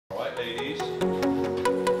ladies.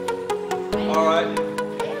 All right.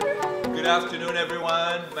 Good afternoon,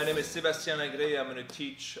 everyone. My name is Sebastien Lagree. I'm going to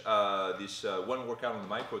teach this one workout on the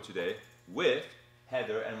micro today with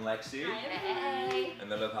Heather and Lexi. Hi.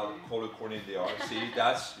 And I love how color coordinated they are. See,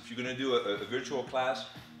 that's, if you're going to do a virtual class,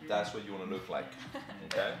 that's what you want to look like.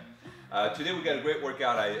 Okay? Today we got a great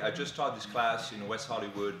workout. I just taught this class in West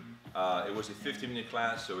Hollywood. It was a 50-minute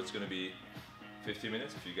class, so it's going to be 50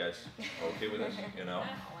 minutes if you guys are okay with us, you know.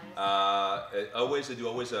 I do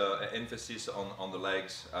always an emphasis on the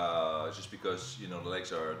legs, just because, you know, the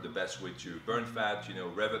legs are the best way to burn fat, you know,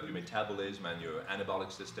 rev up your metabolism and your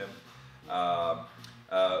anabolic system.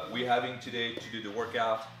 We're having today to do the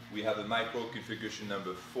workout. We have a micro configuration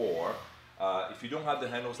number 4. If you don't have the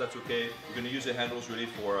handles, that's okay. We're going to use the handles really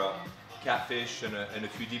for catfish and a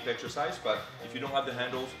few deep exercise, but if you don't have the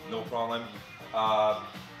handles, no problem.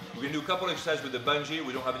 We're going to do a couple of exercises with the bungee.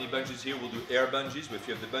 We don't have any bungees here. We'll do air bungees, but if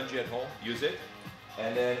you have the bungee at home, use it.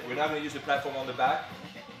 And then we're not going to use the platform on the back,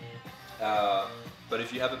 but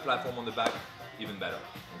if you have a platform on the back, even better,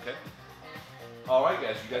 okay? All right,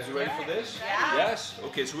 guys, you guys are ready for this? Yeah. Yes?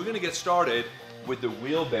 Okay, so we're going to get started with the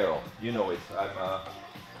wheelbarrow. You know it.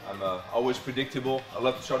 I'm always predictable. I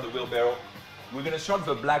love to start the wheelbarrow. We're going to start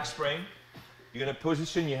with a black spring. You're going to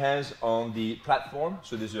position your hands on the platform.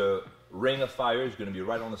 So there's a ring of fire. It's going to be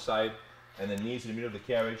right on the side, and then knees in the middle of the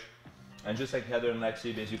carriage. And just like Heather and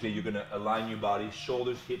Lexi, basically you're going to align your body,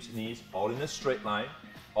 shoulders, hips, knees, all in a straight line,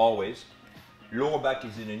 always. Lower back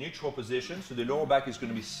is in a neutral position. So the lower back is going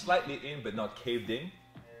to be slightly in, but not caved in.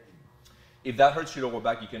 If that hurts your lower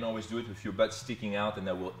back, you can always do it with your butt sticking out, and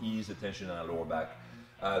that will ease the tension on the lower back.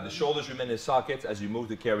 The shoulders remain in sockets as you move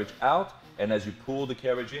the carriage out and as you pull the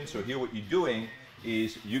carriage in. So here what you're doing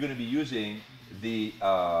is you're going to be using the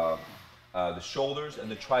shoulders and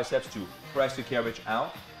the triceps to press the carriage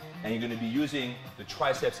out, and you're going to be using the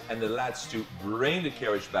triceps and the lats to bring the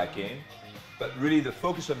carriage back in. But really the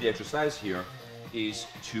focus of the exercise here is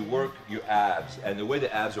to work your abs, and the way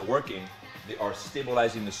the abs are working, they are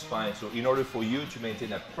stabilizing the spine. So in order for you to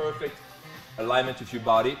maintain a perfect alignment with your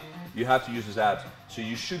body, you have to use those abs. So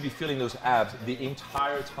you should be feeling those abs the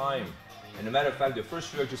entire time. And as a matter of fact, the first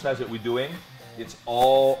few exercises that we're doing, it's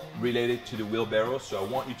all related to the wheelbarrow. So I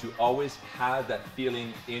want you to always have that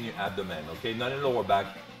feeling in your abdomen, okay? Not in the lower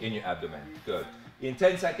back, in your abdomen. Good. In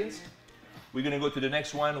 10 seconds, we're going to go to the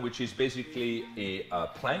next one, which is basically a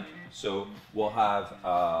plank. So we'll have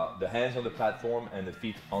the hands on the platform and the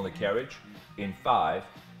feet on the carriage in 5,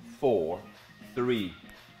 4, 3,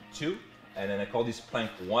 2. And then I call this plank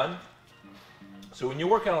 1. So when you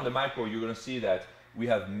work out on the micro, you're going to see that we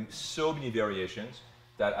have so many variations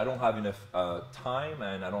that I don't have enough time,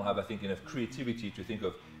 and I don't have, I think, enough creativity to think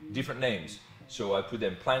of different names. So I put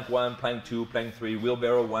them plank 1, plank 2, plank 3,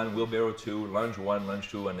 wheelbarrow 1, wheelbarrow 2, lunge 1, lunge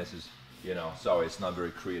 2, and this is, you know, sorry, it's not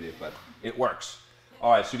very creative, but it works.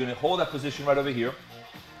 All right, so you're going to hold that position right over here.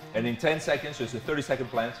 And in 10 seconds, so it's a 30-second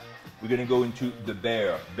plank, we're going to go into the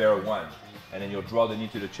bear 1. And then you'll draw the knee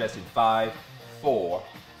to the chest in 5, 4,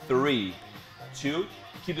 3, 2.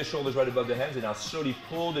 Keep the shoulders right above the hands, and I'll slowly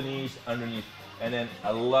pull the knees underneath. And then I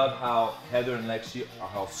love how Heather and Lexi are,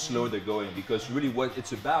 how slow they're going, because really what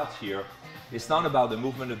it's about here, it's not about the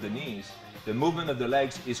movement of the knees. The movement of the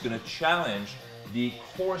legs is going to challenge the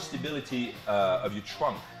core stability of your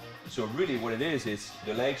trunk. So really what it is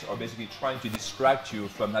the legs are basically trying to distract you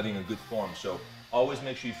from having a good form. So always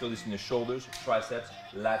make sure you feel this in the shoulders, triceps,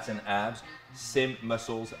 lats, and abs. Same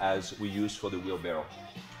muscles as we use for the wheelbarrow.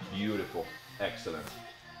 Beautiful. Excellent.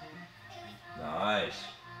 Nice.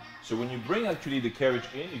 So when you bring actually the carriage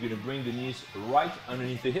in, you're going to bring the knees right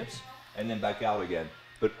underneath the hips and then back out again.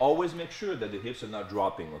 But always make sure that the hips are not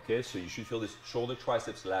dropping, okay? So you should feel this shoulder,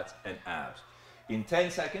 triceps, lats, and abs. In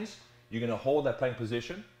 10 seconds, you're going to hold that plank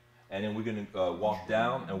position, and then we're going to walk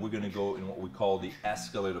down, and we're going to go in what we call the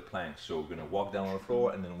escalator plank. So we're going to walk down on the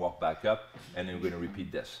floor and then walk back up, and then we're going to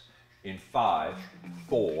repeat this. In 5,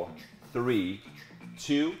 4, 3,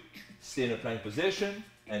 2, stay in a plank position,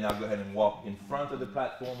 and now go ahead and walk in front of the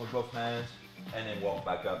platform with both hands, and then walk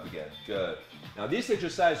back up again. Good. Now this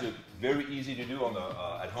exercise is very easy to do on the,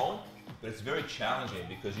 at home, but it's very challenging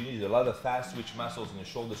because you need a lot of fast twitch muscles in the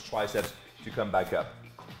shoulders, triceps to come back up.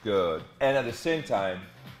 Good. And at the same time,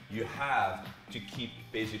 you have to keep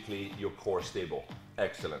basically your core stable.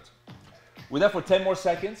 Excellent. We're there for 10 more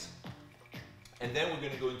seconds, and then we're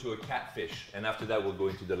going to go into a catfish, and after that we'll go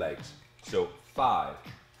into the legs. So 5,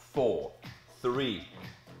 4, 3,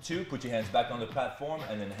 2, put your hands back on the platform,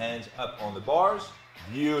 and then hands up on the bars.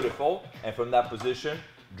 Beautiful. And from that position,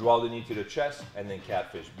 draw the knee to the chest, and then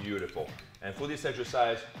catfish. Beautiful. And for this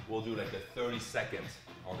exercise, we'll do like a 30 seconds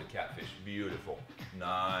on the catfish. Beautiful.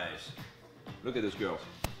 Nice. hips. Look at this, girls.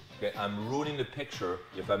 Okay, I'm ruining the picture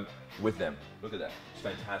if I'm with them. Look at that, it's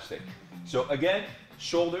fantastic. So again,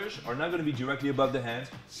 shoulders are not gonna be directly above the hands,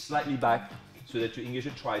 slightly back so that you engage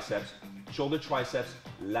the triceps, shoulder, triceps,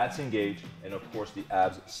 lats engage, and of course the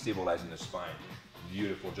abs stabilizing the spine.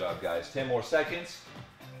 Beautiful job, guys. 10 more seconds.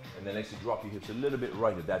 And then next you drop your hips a little bit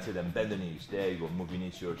right. That's it, and bend the knees. There you go, move your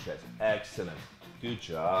knees to your chest. Excellent, good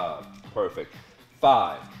job, perfect.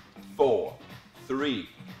 5, 4, 3,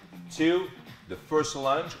 2, the first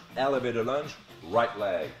lunge, elevator lunge, right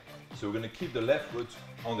leg. So we're gonna keep the left foot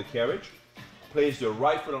on the carriage, place the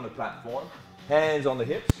right foot on the platform, hands on the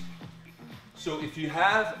hips. So if you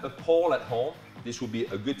have a pole at home, this would be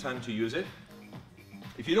a good time to use it.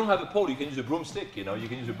 If you don't have a pole, you can use a broomstick, you know, you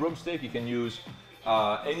can use a broomstick, you can use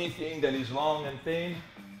anything that is long and thin.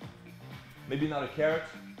 Maybe not a carrot,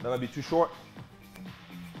 that might be too short.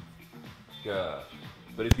 Good.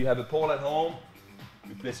 But if you have a pole at home,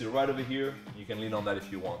 you place it right over here. You can lean on that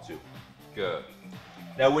if you want to. Good.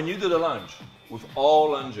 Now when you do the lunge, with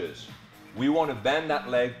all lunges, we want to bend that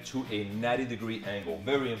leg to a 90-degree angle.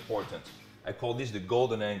 Very important. I call this the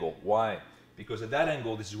golden angle. Why? Because at that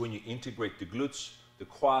angle, this is when you integrate the glutes, the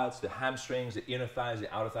quads, the hamstrings, the inner thighs,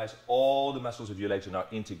 the outer thighs, all the muscles of your legs are now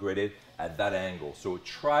integrated at that angle. So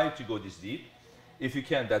try to go this deep. If you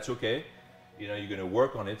can't, that's okay. You know, you're gonna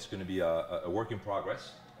work on it. It's gonna be a work in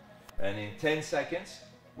progress. And in 10 seconds,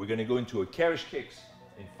 we're gonna go into a carriage kicks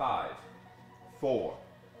in 5, 4,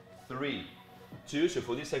 3, 2. So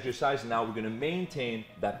for this exercise, now we're gonna maintain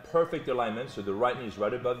that perfect alignment. So the right knee is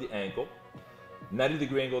right above the ankle,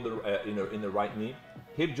 90-degree angle in the right knee.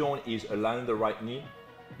 Hip joint is aligned the right knee.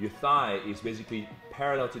 Your thigh is basically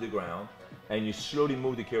parallel to the ground, and you slowly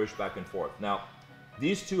move the carriage back and forth. Now,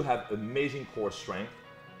 these two have amazing core strength,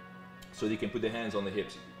 so they can put their hands on the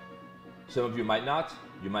hips. Some of you might not.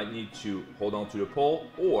 You might need to hold on to the pole,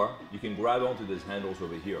 or you can grab onto these handles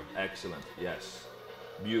over here. Excellent, yes,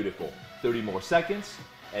 beautiful. 30 more seconds,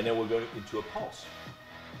 and then we'll go into a pulse.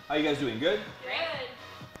 How you guys doing, good? Good.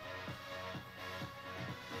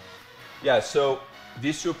 Yeah, so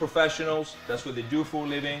these two are professionals. That's what they do for a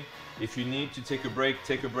living. If you need to take a break,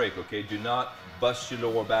 okay? Do not bust your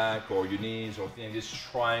lower back or your knees or anything,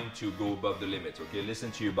 just trying to go above the limits, okay?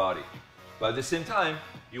 Listen to your body. But at the same time,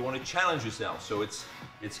 you want to challenge yourself. So it's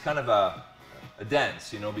kind of a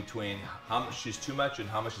dance, you know, between how much is too much and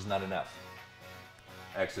how much is not enough.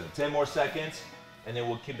 Excellent. 10 more seconds, and then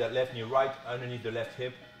we'll keep that left knee right underneath the left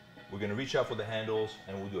hip. We're going to reach out for the handles,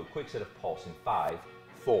 and we'll do a quick set of pulse in 5,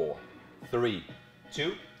 4, 3,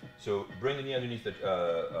 2. So bring the knee underneath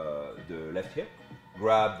the left hip,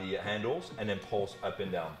 grab the handles, and then pulse up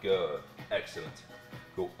and down. Good. Excellent.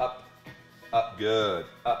 Go up, up, good.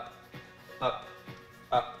 Up, up,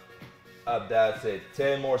 up, up. That's it.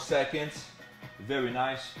 10 more seconds. Very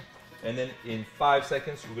nice. And then in 5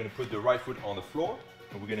 seconds, we're going to put the right foot on the floor,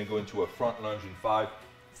 and we're going to go into a front lunge in 5,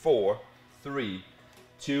 4, 3,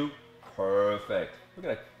 2. Perfect. Look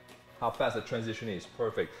at how fast that transition is.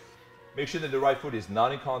 Perfect. Make sure that the right foot is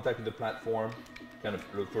not in contact with the platform. Kind of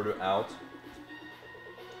look further out.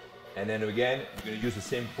 And then again, you're going to use the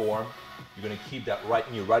same form. You're going to keep that right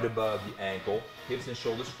knee right above the ankle, hips and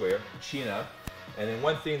shoulders square, chin up. And then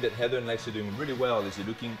one thing that Heather and Lex are doing really well is they're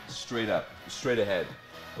looking straight up, straight ahead.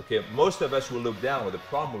 Okay, most of us will look down, but the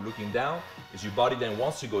problem with looking down is your body then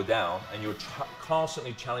wants to go down, and you're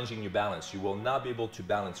constantly challenging your balance. You will not be able to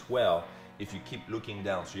balance well if you keep looking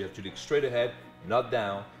down. So you have to look straight ahead, not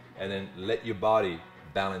down, and then let your body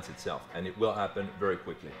balance itself, and it will happen very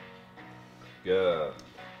quickly. Good.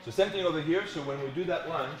 So same thing over here. So when we do that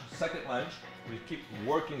lunge, second lunge, we keep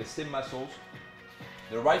working the same muscles.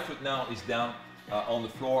 The right foot now is down on the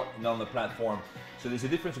floor, not on the platform. So there's a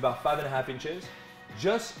difference about 5.5 inches,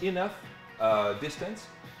 just enough distance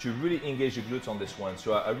to really engage the glutes on this one.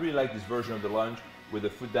 So I really like this version of the lunge with the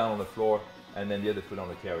foot down on the floor and then the other foot on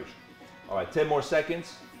the carriage. All right, 10 more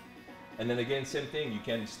seconds. And then again, same thing. You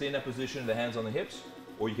can stay in that position, the hands on the hips,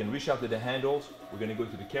 or you can reach out to the handles. We're going to go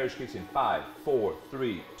to the carriage kicks in 5, 4,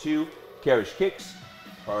 3, 2. Carriage kicks.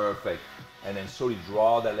 Perfect. And then slowly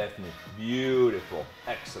draw that left knee. Beautiful.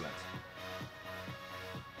 Excellent.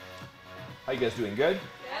 How you guys doing? Good?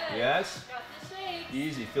 Good. Yes? Got the shake.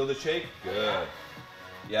 Easy. Feel the shake? Good.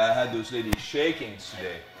 Yeah, I had those ladies shaking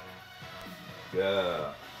today. Good.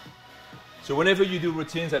 So whenever you do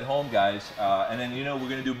routines at home, guys, and then, you know, we're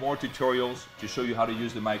going to do more tutorials to show you how to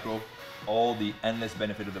use the micro, all the endless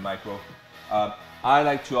benefit of the micro. I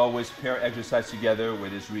like to always pair exercise together where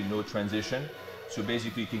there's really no transition. So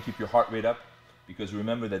basically you can keep your heart rate up, because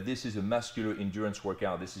remember that this is a muscular endurance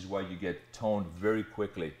workout. This is why you get toned very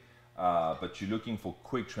quickly, but you're looking for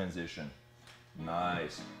quick transition.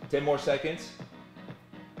 Nice. 10 more seconds.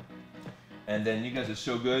 And then you guys are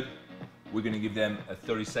so good, we're gonna give them a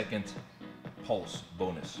 30-second pulse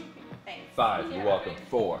bonus. Thanks. 5, you're welcome.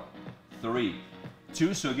 4, 3,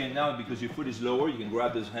 2. So again, now because your foot is lower, you can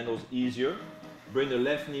grab those handles easier. Bring the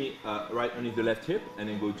left knee right underneath the left hip and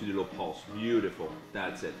then go to the little pulse. Beautiful.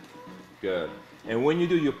 That's it. Good. And when you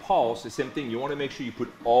do your pulse, the same thing. You want to make sure you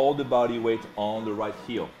put all the body weight on the right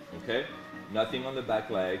heel. Okay? Nothing on the back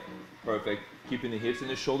leg. Perfect. Keeping the hips and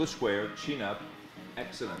the shoulders square. Chin up.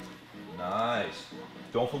 Excellent. Nice.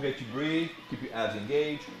 Don't forget to breathe. Keep your abs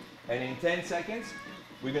engaged. And in 10 seconds,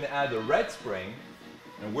 we're going to add the red spring.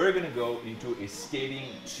 And we're going to go into a skating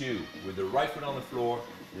 2 with the right foot on the floor,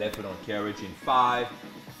 left foot on carriage in 5,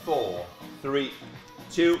 4, 3,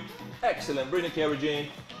 2. Excellent. Bring the carriage in,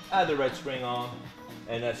 add the red spring on,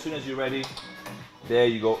 and as soon as you're ready, there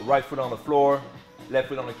you go. Right foot on the floor, left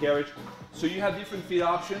foot on the carriage. So you have different feet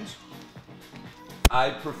options.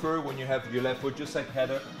 I prefer when you have your left foot just like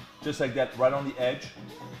Heather, just like that, right on the edge.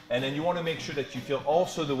 And then you want to make sure that you feel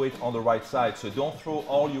also the weight on the right side. So don't throw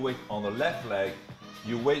all your weight on the left leg.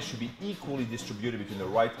 Your weight should be equally distributed between the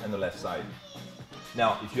right and the left side.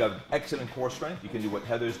 Now, if you have excellent core strength, you can do what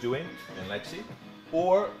Heather's doing and Lexi.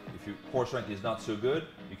 Or if your core strength is not so good,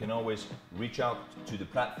 you can always reach out to the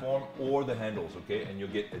platform or the handles, okay? And you'll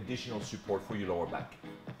get additional support for your lower back.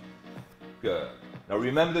 Good. Now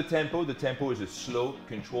remember the tempo. The tempo is a slow,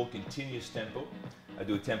 controlled, continuous tempo. I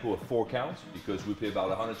do a tempo of 4 counts because we play about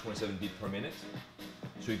 127 beats per minute.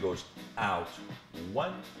 So it goes out,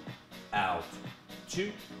 1, out, 2,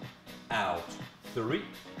 out, 3,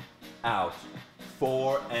 out,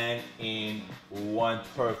 4, and in, 1,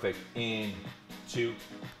 perfect, in, 2,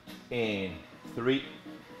 in, 3,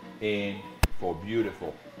 in, 4,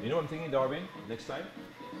 beautiful. You know what I'm thinking, Darwin, next time?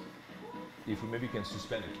 If we maybe can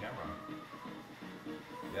suspend the camera.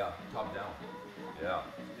 Yeah, top down, yeah.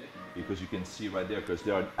 Because you can see right there, because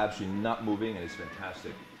they are absolutely not moving and it's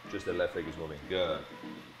fantastic. Just the left leg is moving, good.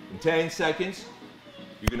 In 10 seconds,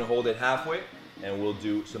 you're gonna hold it halfway and we'll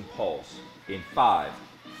do some pulse. In 5,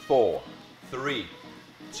 4, 3,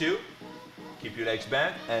 2, keep your legs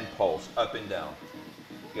bent and pulse up and down.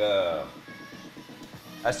 Good.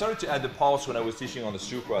 I started to add the pulse when I was teaching on the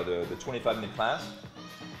Supra, the 25-minute class.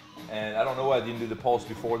 And I don't know why I didn't do the pulse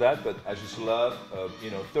before that, but I just love,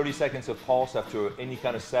 30 seconds of pulse after any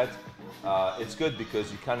kind of set. It's good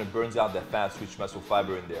because it kind of burns out that fast twitch muscle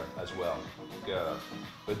fiber in there as well. Good.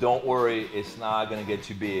 But don't worry, it's not gonna get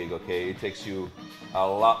too big, okay? It takes you a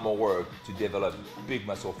lot more work to develop big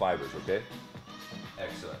muscle fibers, okay?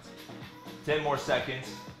 Excellent. 10 more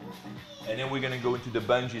seconds, and then we're gonna go into the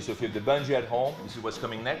bungee. So if you have the bungee at home, this is what's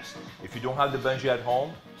coming next. If you don't have the bungee at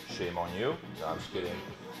home, shame on you. No, I'm just kidding.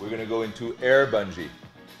 We're gonna go into air bungee.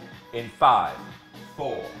 In 5,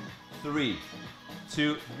 4, 3,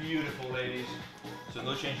 2, beautiful ladies. So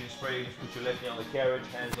no changing sprays, put your left knee on the carriage,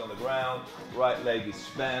 hands on the ground, right leg is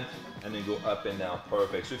bent, and then go up and down,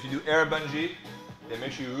 perfect. So if you do air bungee, then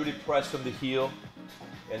make sure you really press from the heel,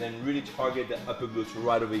 and then really target the upper glutes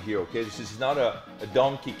right over here, okay? This is not a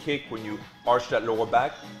donkey kick when you arch that lower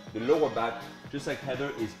back. The lower back, just like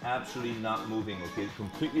Heather, is absolutely not moving, okay?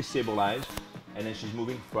 Completely stabilized, and then she's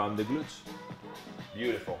moving from the glutes.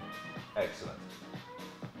 Beautiful, excellent.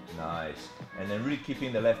 Nice. And then really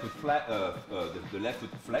keeping the left foot flat, the left foot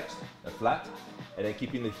flexed, flat, and then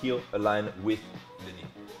keeping the heel aligned with the knee.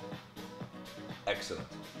 Excellent.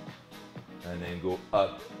 And then go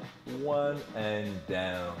up, 1 and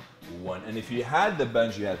down, 1. And if you had the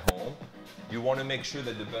bungee at home, you want to make sure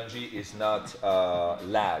that the bungee is not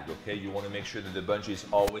lag, okay? You want to make sure that the bungee is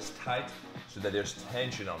always tight so that there's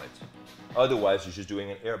tension on it. Otherwise, you're just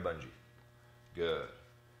doing an air bungee. Good.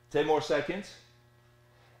 10 more seconds.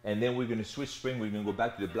 And then we're going to switch spring. We're going to go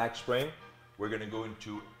back to the black spring. We're going to go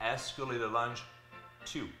into escalator lunge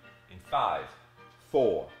 2 in 5,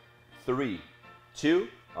 4, 3, 2.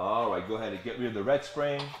 All right, go ahead and get rid of the red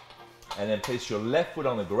spring. And then place your left foot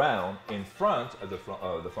on the ground in front of the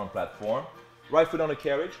front platform. Right foot on the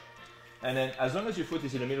carriage. And then as long as your foot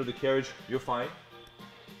is in the middle of the carriage, you're fine.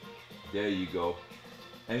 There you go.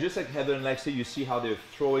 And just like Heather and Lexi, you see how they're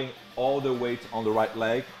throwing all the weight on the right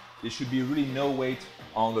leg. There should be really no weight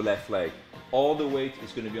on the left leg. All the weight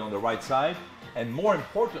is going to be on the right side, and more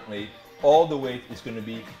importantly, all the weight is going to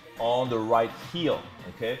be on the right heel,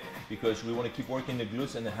 okay? Because we want to keep working the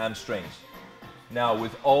glutes and the hamstrings. Now,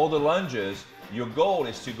 with all the lunges, your goal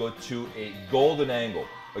is to go to a golden angle.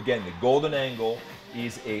 Again, the golden angle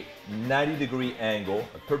is a 90-degree angle,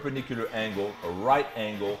 a perpendicular angle, a right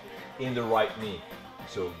angle in the right knee.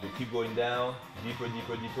 So we keep going down, deeper,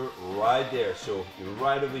 deeper, deeper, right there. So you're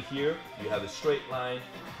right over here, you have a straight line,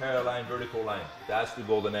 parallel line, vertical line. That's the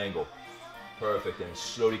golden angle. Perfect, and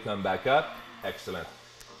slowly come back up. Excellent.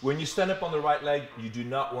 When you stand up on the right leg, you do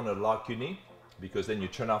not want to lock your knee because then you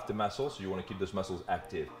turn off the muscles, so you want to keep those muscles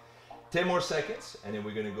active. 10 more seconds, and then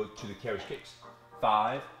we're going to go to the carriage kicks.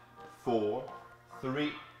 5, 4,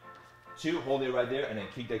 3, 2, hold it right there, and then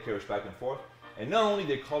kick that carriage back and forth. And not only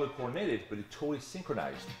they color coordinated, but it's totally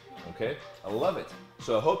synchronized, okay? I love it.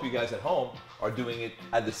 So I hope you guys at home are doing it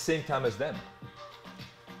at the same time as them.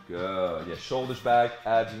 Good, yeah, shoulders back,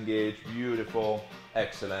 abs engaged, beautiful,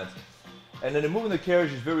 excellent. And then the movement of the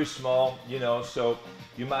carriage is very small, you know, so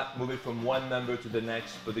you might move it from one member to the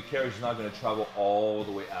next, but the carriage is not gonna travel all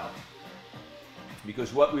the way out.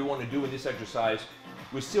 Because what we wanna do in this exercise,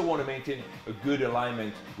 we still wanna maintain a good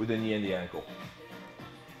alignment with the knee and the ankle.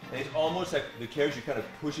 And it's almost like the carriage, you're kind of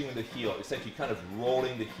pushing the heel. It's like you're kind of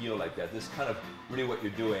rolling the heel like that. This is kind of really what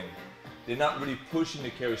you're doing. They're not really pushing the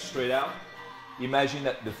carriage straight out. Imagine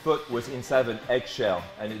that the foot was inside of an eggshell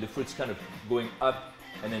and the foot's kind of going up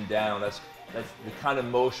and then down. That's the kind of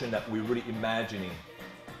motion that we're really imagining.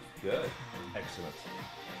 Good, excellent.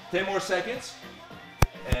 10 more seconds.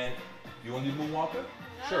 And you want to do moonwalker?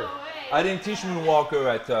 No sure. Way. I didn't teach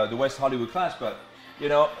moonwalker at the West Hollywood class, but you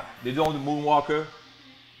know, they don't do moonwalker.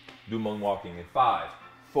 Do moonwalking in 5,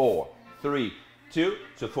 4, 3, 2.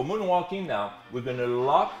 So for moonwalking now, we're going to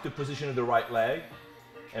lock the position of the right leg,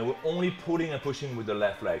 and we're only pulling and pushing with the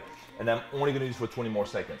left leg. And I'm only going to do this for 20 more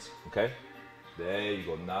seconds, okay? There you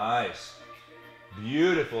go, nice.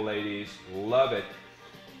 Beautiful, ladies, love it.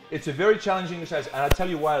 It's a very challenging exercise, and I'll tell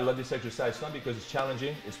you why I love this exercise. It's not because it's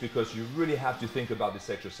challenging, it's because you really have to think about this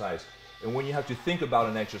exercise. And when you have to think about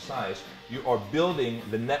an exercise, you are building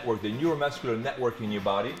the network, the neuromuscular network in your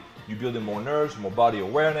body. You're building more nerves, more body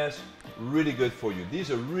awareness. Really good for you.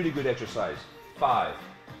 These are really good exercise. 5,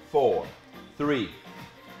 4, 3,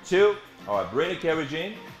 2. All right, bring the carriage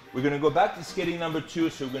in. We're going to go back to skating number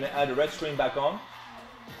 2, so we're going to add a red string back on.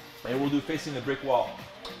 And we'll do facing the brick wall.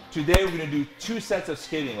 Today we're going to do 2 sets of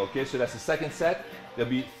skating, okay? So that's the second set.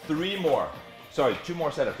 There'll be 3 more. Sorry, 2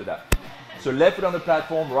 more sets after that. So left foot on the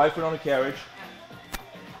platform, right foot on the carriage.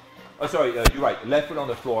 Oh, sorry, you're right. Left foot on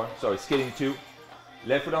the floor. Sorry, skating 2.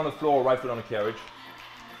 Left foot on the floor, right foot on the carriage.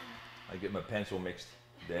 I get my pencil mixed.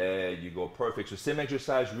 There you go, perfect. So same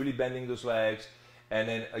exercise, really bending those legs. And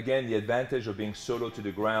then again, the advantage of being solo to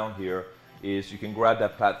the ground here is you can grab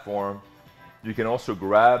that platform. You can also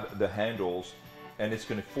grab the handles, and it's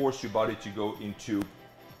gonna force your body to go into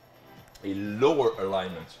a lower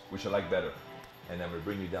alignment, which I like better. And then we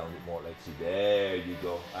bring you down a bit more. Let's see, there you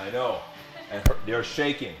go. I know, and they're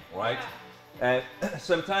shaking, right? And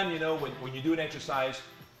sometimes, you know, when you do an exercise,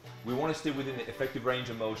 we want to stay within the effective range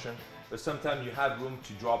of motion, but sometimes you have room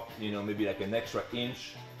to drop, you know, maybe like an extra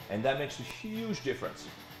inch, and that makes a huge difference.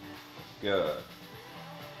 Good.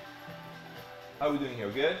 How are we doing here?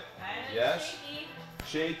 Good? Yes?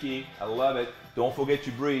 Shaky. I love it. Don't forget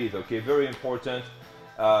to breathe, okay? Very important.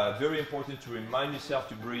 Very important to remind yourself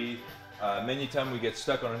to breathe. Many times we get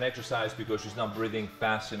stuck on an exercise because she's not breathing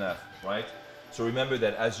fast enough, right? So remember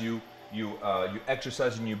that as you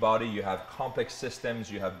exercise in your body, you have complex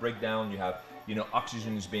systems, you have breakdown, you have, you know,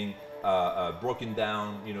 oxygen is being broken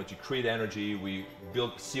down, you know, to create energy. We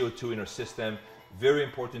build CO2 in our system. Very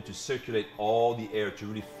important to circulate all the air to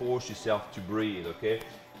really force yourself to breathe, okay?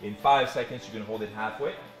 In 5 seconds, you're gonna hold it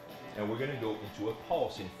halfway, and we're gonna go into a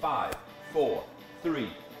pulse in 5, 4, 3,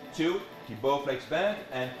 2, keep both legs bent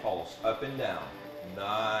and pulse up and down.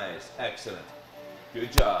 Nice, excellent,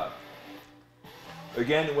 good job.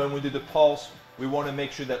 Again, when we do the pulse, we want to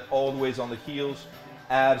make sure that all the way is on the heels,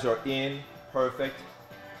 abs are in, perfect,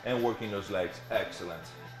 and working those legs, excellent,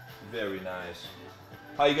 very nice.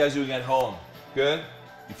 How are you guys doing at home? Good?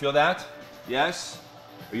 You feel that? Yes?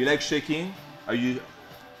 Are your legs shaking?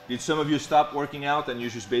 Did some of you stop working out and you're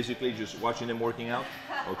just basically just watching them working out?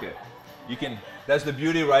 Okay. You can, that's the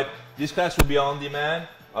beauty, right? This class will be on demand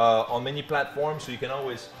on many platforms, so you can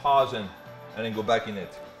always pause and then go back in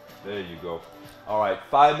it. There you go. All right,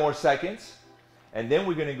 5 more seconds. And then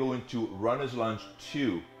we're gonna go into runner's lunge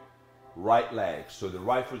 2, right leg. So the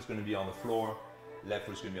right foot's gonna be on the floor, left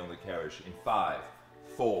foot's gonna be on the carriage. In 5,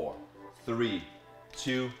 4, 3,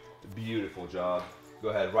 2, beautiful job. Go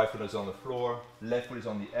ahead, right foot is on the floor, left foot is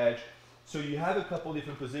on the edge. So you have a couple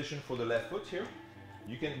different positions for the left foot here.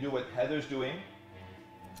 You can do what Heather's doing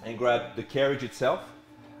and grab the carriage itself,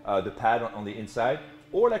 the pad on the inside,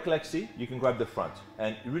 or like Lexi, you can grab the front.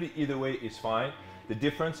 And really either way is fine. The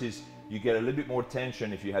difference is you get a little bit more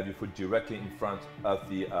tension if you have your foot directly in front of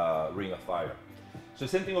the ring of fire. So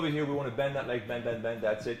same thing over here, we want to bend that leg, bend, bend, bend,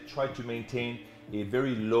 that's it. Try to maintain a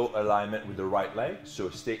very low alignment with the right leg, so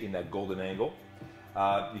stay in that golden angle.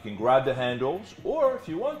 You can grab the handles, or if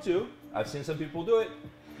you want to, I've seen some people do it,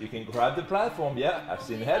 you can grab the platform. Yeah, I've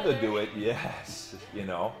seen Heather do it, yes, you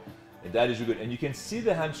know, and that is good. And you can see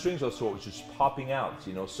the hamstrings also just popping out,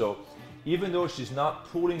 you know, so even though she's not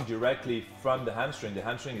pulling directly from the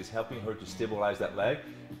hamstring is helping her to stabilize that leg,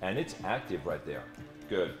 and it's active right there.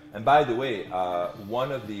 Good. And by the way,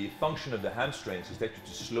 one of the function of the hamstrings is actually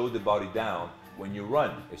to slow the body down when you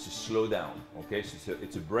run. It's to slow down, okay? So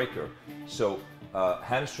it's a breaker. So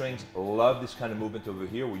hamstrings love this kind of movement over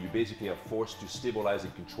here where you basically are forced to stabilize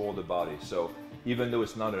and control the body. So even though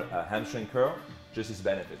it's not a hamstring curl, just as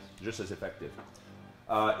benefit, just as effective.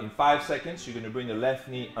 In 5 seconds, you're going to bring the left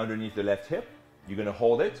knee underneath the left hip. You're going to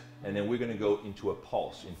hold it, and then we're going to go into a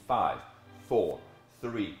pulse in 5, 4,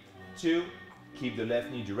 3, 2. Keep the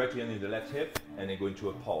left knee directly under the left hip, and then go into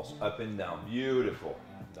a pulse, up and down. Beautiful.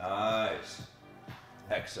 Nice.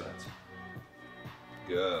 Excellent.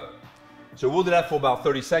 Good. So we'll do that for about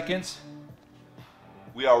 30 seconds.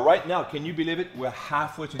 We are right now, can you believe it? We're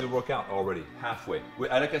halfway to the workout already. Halfway.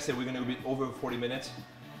 Like I said, we're going to be over 40 minutes.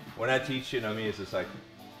 When I teach, you know me, it's just like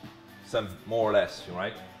some more or less,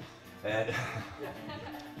 right? And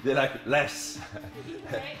they're like less.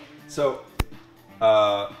 So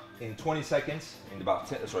in 20 seconds, in about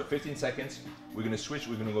 15 seconds, we're going to switch.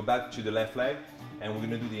 We're going to go back to the left leg, and we're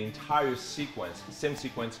going to do the entire sequence, same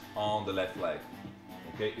sequence on the left leg.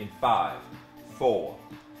 Okay, in 5, 4,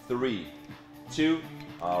 3, 2.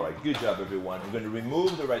 All right, good job, everyone. We're going to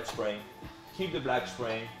remove the right spring, keep the black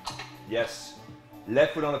spring. Yes.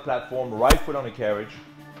 Left foot on the platform, right foot on the carriage.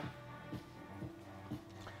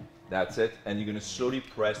 That's it. And you're going to slowly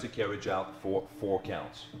press the carriage out for 4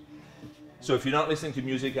 counts. So if you're not listening to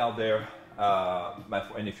music out there,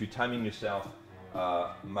 and if you're timing yourself,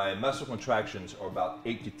 my muscle contractions are about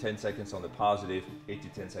 8 to 10 seconds on the positive, 8 to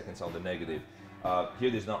 10 seconds on the negative.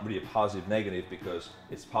 Here there's not really a positive negative because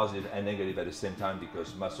it's positive and negative at the same time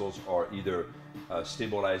because muscles are either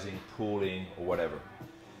stabilizing, pulling, or whatever.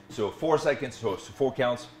 So 4 seconds, so 4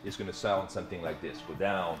 counts, is going to sound something like this. Go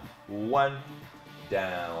down, 1,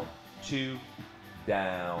 down, 2,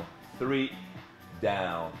 down, 3,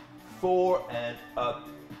 down, 4, and up,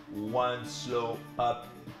 1, slow, up,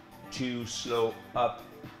 2, slow, up,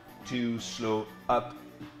 2, slow, up.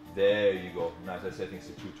 There you go. Nice. I said things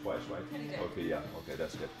to 2 twice, right? Okay, yeah. Okay,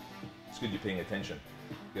 that's good. It's good you're paying attention.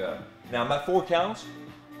 Good. Now, my 4 counts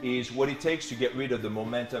is what it takes to get rid of the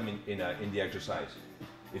momentum in the exercise.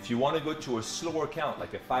 If you want to go to a slower count,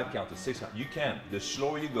 like a 5 count, a 6 count, you can. The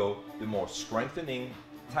slower you go, the more strengthening,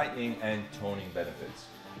 tightening, and toning benefits.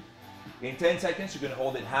 In 10 seconds, you're going to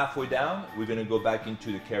hold it halfway down. We're going to go back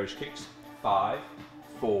into the carriage kicks. 5,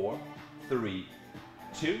 4, 3,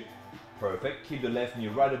 2. Perfect. Keep the left knee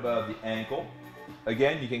right above the ankle.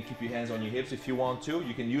 Again, you can keep your hands on your hips if you want to.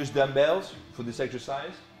 You can use dumbbells for this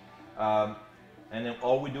exercise. And then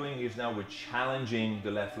all we're doing is now we're challenging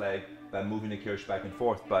the left leg by moving the carriage back and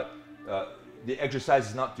forth. But the exercise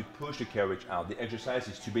is not to push the carriage out. The exercise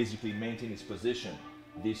is to basically maintain its position.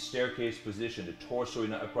 This staircase position, the torso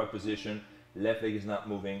in an upright position, left leg is not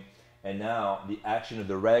moving. And now the action of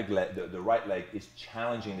the right leg is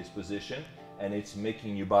challenging this position, and it's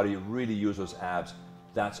making your body really use those abs.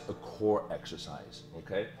 That's a core exercise,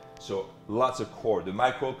 okay? So lots of core. The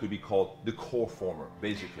micro could be called the core former,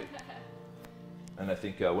 basically. And I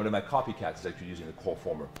think one of my copycats is actually using the core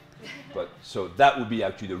former. But so that would be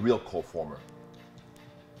actually the real core former.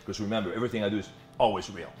 Because remember, everything I do is always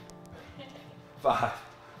real. 5,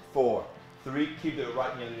 4, 3, keep the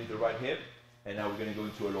right knee underneath the right hip. And now we're going to go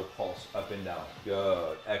into a little pulse, up and down.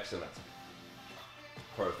 Good, excellent.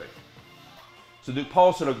 Perfect. So the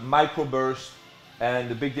pulse sort of micro burst, and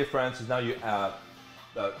the big difference is now you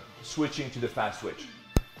switching to the fast switch.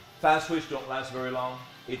 Fast switch don't last very long,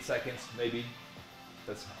 8 seconds maybe.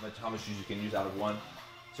 That's how much you can use out of one.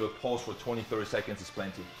 So a pulse for 20, 30 seconds is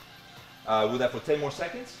plenty. We'll do that for 10 more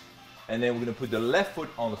seconds, and then we're going to put the left foot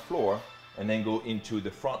on the floor and then go into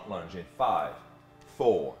the front lunge in 5,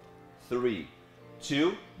 4, 3,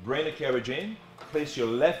 2, bring the carriage in, place your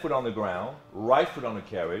left foot on the ground, right foot on the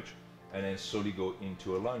carriage, and then slowly go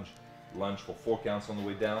into a lunge. Lunge for 4 counts on the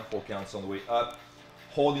way down, 4 counts on the way up.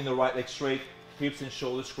 Holding the right leg straight, hips and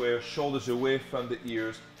shoulders square, shoulders away from the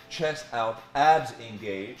ears, chest out, abs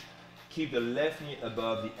engaged. Keep the left knee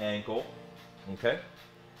above the ankle, okay?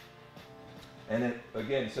 And then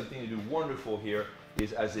again, something you do wonderful here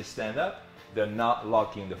is as they stand up, they're not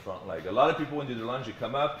locking the front leg. A lot of people when they do the lunge, you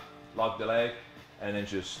come up, lock the leg, and then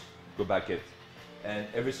just go back in. And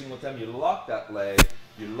every single time you lock that leg,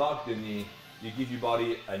 you lock the knee, you give your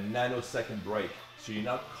body a nanosecond break. So you're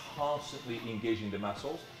not constantly engaging the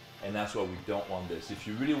muscles, and that's why we don't want this. If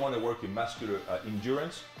you really want to work in muscular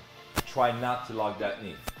endurance, try not to lock that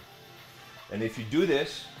knee. And if you do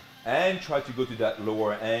this, and try to go to that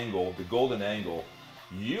lower angle, the golden angle,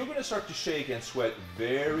 you're gonna start to shake and sweat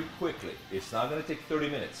very quickly. It's not gonna take 30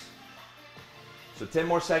 minutes. So 10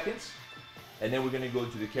 more seconds, and then we're gonna go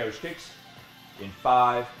to the carriage kicks in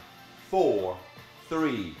 5, 4,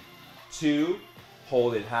 3, 2,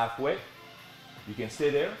 hold it halfway. You can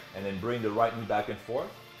stay there and then bring the right knee back and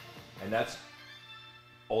forth. And that's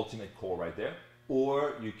ultimate core right there.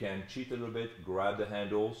 Or you can cheat a little bit, grab the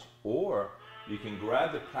handles, or you can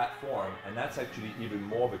grab the platform, and that's actually even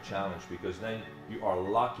more of a challenge because then you are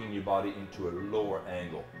locking your body into a lower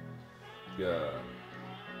angle. Good.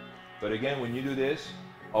 But again, when you do this,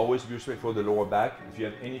 always be respectful of the lower back. If you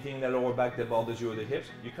have anything in the lower back that bothers you or the hips,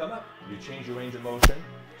 you come up, you change your range of motion,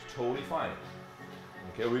 it's totally fine.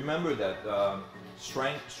 Okay, remember that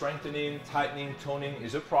strengthening, tightening, toning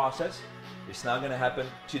is a process. It's not going to happen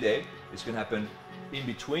today. It's going to happen in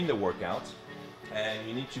between the workouts, and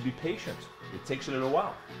you need to be patient. It takes a little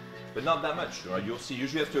while, but not that much. Right? You'll see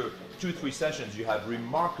usually after 2-3 sessions, you have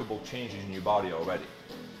remarkable changes in your body already.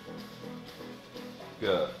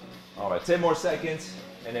 Good. All right, 10 more seconds,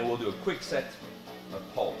 and then we'll do a quick set of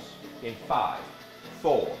pulse in 5,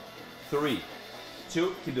 4, 3,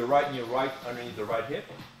 2. Keep the right knee right underneath the right hip,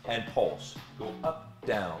 and pulse. Go up,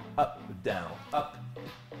 down, up, down, up,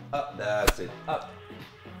 up. That's it. Up,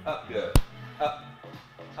 up. Good. Up,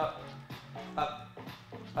 up, up.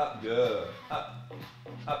 Up, good. Up,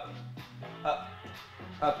 up, up,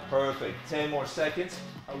 up. Perfect. 10 more seconds.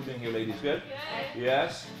 How are we doing here, ladies? Good? Good.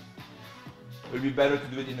 Yes? It would be better to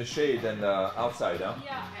do it in the shade than outside, huh?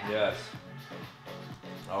 Yeah. Yes.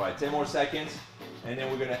 All right, 10 more seconds. And then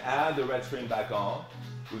we're going to add the red string back on.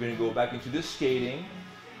 We're going to go back into the skating,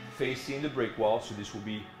 facing the brick wall. So this will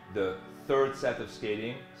be the third set of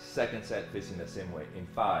skating, second set facing the same way. In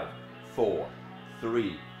 5, 4,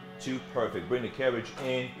 3, 2, perfect. Bring the carriage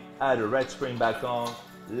in, add a red spring back on,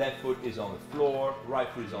 left foot is on the floor, right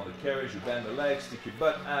foot is on the carriage, you bend the legs, stick your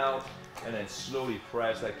butt out, and then slowly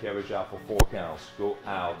press that carriage out for 4 counts. Go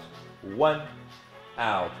out, 1,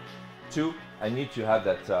 out, 2. I need to have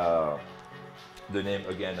that, the name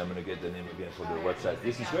again, I'm gonna get the name again for the website.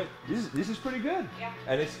 This is great, this is pretty good. Yeah.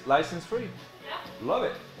 And it's license free. Yeah. Love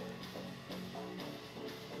it.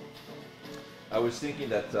 I was thinking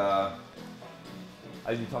that,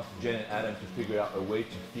 I need to talk to Jen and Adam to figure out a way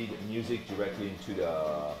to feed music directly into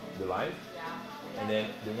the live. Yeah. And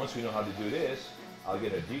then once we know how to do this, I'll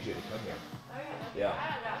get a DJ to come here. Oh, yeah.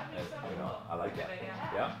 Yeah. And, you know, I like that.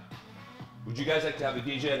 Yeah. Would you guys like to have a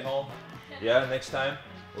DJ at home? Yeah. Next time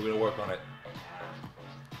we're gonna work on it.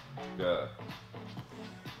 Good.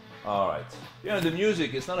 All right. You know, the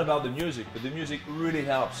music. It's not about the music, but the music really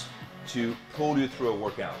helps to pull you through a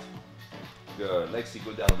workout. Good. Lexi,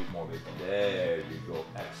 go down a bit more, baby. There you go.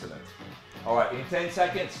 Excellent. All right, in 10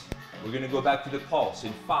 seconds, we're going to go back to the pulse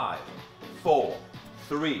in 5, 4,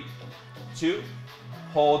 3, 2.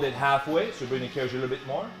 Hold it halfway, so bring the carriage a little bit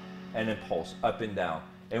more, and then pulse up and down.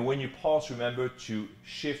 And when you pulse, remember to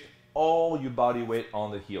shift all your body weight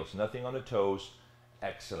on the heels, nothing on the toes.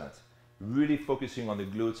 Excellent. Really focusing on the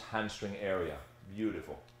glutes, hamstring area.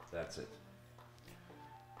 Beautiful. That's it.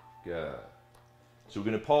 Good. So we're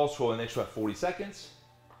going to pulse for an extra 40 seconds.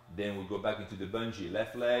 Then we'll go back into the bungee,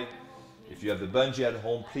 left leg. If you have the bungee at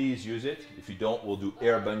home, please use it. If you don't, we'll do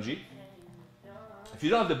air bungee. If you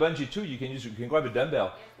don't have the bungee too, you can grab a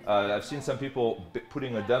dumbbell. I've seen some people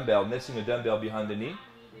putting a dumbbell, nesting a dumbbell behind the knee,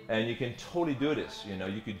 and you can totally do this. You know,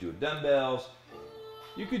 you could do dumbbells.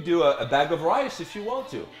 You could do a bag of rice if you want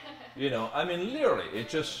to. You know, I mean, literally, it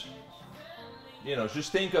just, you know,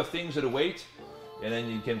 just think of things at a weight, and then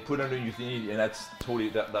you can put underneath your knee, and that's totally,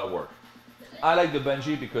 that work. I like the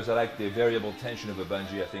bungee because I like the variable tension of a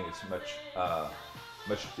bungee. I think it's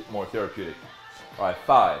much more therapeutic. All right,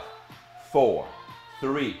 5, 4,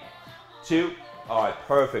 3, 2. All right,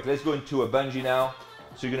 perfect. Let's go into a bungee now.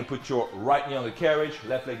 So you're gonna put your right knee on the carriage,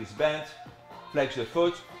 left leg is bent, flex the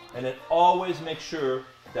foot, and then always make sure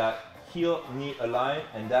that heel, knee align,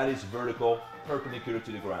 and that is vertical, perpendicular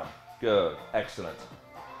to the ground. Good, excellent.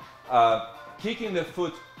 Kicking the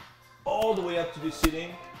foot all the way up to the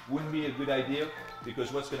ceiling wouldn't be a good idea,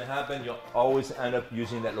 because what's going to happen, you'll always end up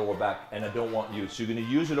using that lower back, and I don't want you. So you're going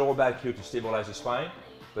to use the lower back here to stabilize the spine,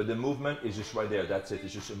 but the movement is just right there. That's it.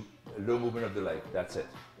 It's just a low movement of the leg. That's it.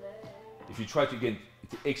 If you try to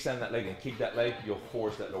extend that leg and kick that leg, you'll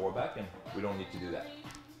force that lower back, and we don't need to do that.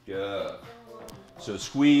 Good. So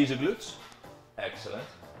squeeze the glutes. Excellent.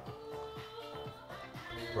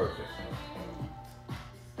 Perfect.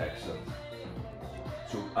 Excellent.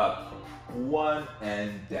 So up, one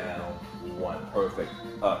and down, one. Perfect.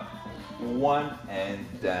 Up, one and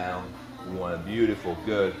down, one. Beautiful,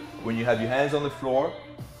 good. When you have your hands on the floor,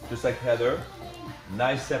 just like Heather,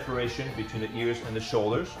 nice separation between the ears and the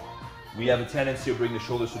shoulders. We have a tendency to bring the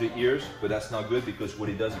shoulders to the ears, but that's not good because what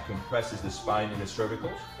it does, it compresses the spine and the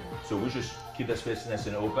cervicals. So we just keep that space nice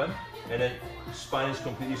and open, and then spine is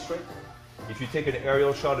completely straight. If you take an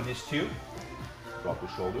aerial shot of these two, drop the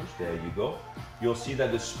shoulders, there you go. You'll see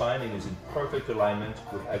that the spine is in perfect alignment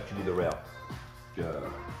with actually the rail. Good.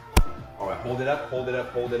 All right, hold it up, hold it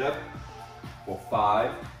up, hold it up. For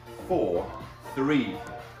 5, 4, 3,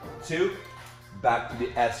 2, back to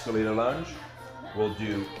the escalator lunge. We'll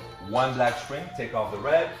do one black spring, take off the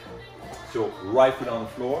red. So right foot on the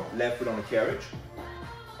floor, left foot on the carriage.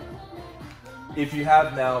 If you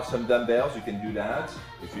have now some dumbbells, you can do that.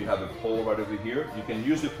 If you have a pole right over here, you can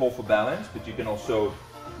use the pole for balance, but you can also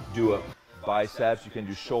do a biceps, you can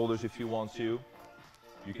do shoulders if you want to.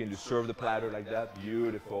 You can do serve the platter like that,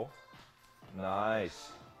 beautiful.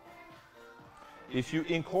 Nice. If you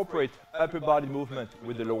incorporate upper body movement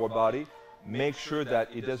with the lower body, make sure that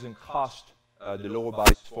it doesn't cost the lower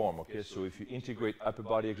body's form, okay? So if you integrate upper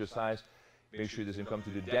body exercise, make sure it doesn't come to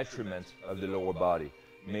the detriment of the lower body.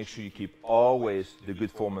 Make sure you keep always the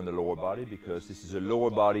good form in the lower body because this is a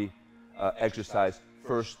lower body exercise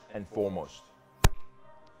first and foremost.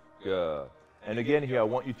 Good. And again here, I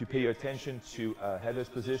want you to pay your attention to Heather's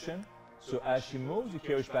position. So as she moves the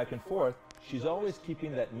carriage back and forth, she's always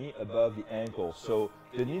keeping that knee above the ankle. So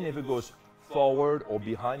the knee never goes forward or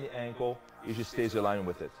behind the ankle, it just stays aligned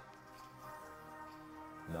with it.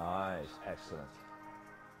 Nice, excellent.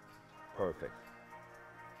 Perfect.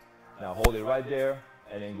 Now hold it right there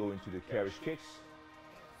and then go into the carriage kicks.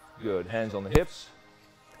 Good, hands on the hips.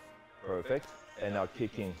 Perfect. And now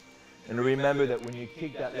kicking. And remember that when you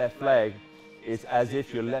kick that left leg, it's as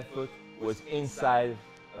if your left foot was inside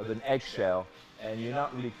of an eggshell and you're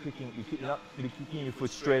not really kicking, you're not really kicking your foot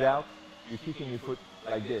straight out, you're kicking your foot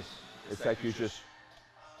like this. It's like you're just,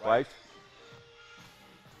 right?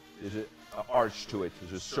 There's an arch to it,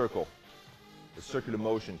 there's a circle, a circular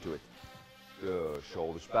motion to it. Good,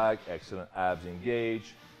 shoulders back, excellent, abs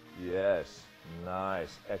engaged. Yes,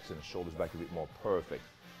 nice, excellent, shoulders back a bit more, perfect,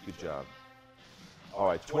 good job. All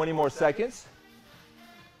right, 20 more seconds.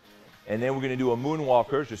 And then we're gonna do a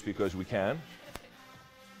moonwalker just because we can.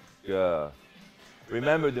 Good.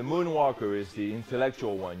 Remember, the moonwalker is the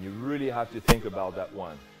intellectual one. You really have to think about that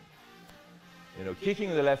one. You know, kicking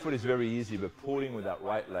with the left foot is very easy, but pulling with that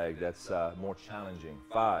right leg, that's more challenging.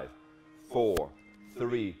 5, 4,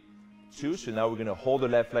 3, 2. So now we're going to hold the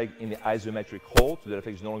left leg in the isometric hold, so the left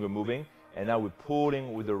leg is no longer moving. And now we're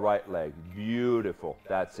pulling with the right leg. Beautiful.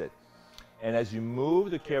 That's it. And as you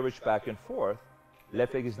move the carriage back and forth,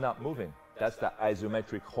 left leg is not moving. That's the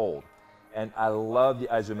isometric hold. And I love the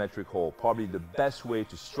isometric hold. Probably the best way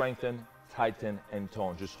to strengthen, tighten, and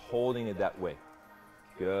tone. Just holding it that way.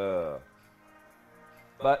 Good.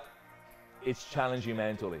 But it's challenging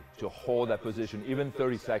mentally to hold that position, even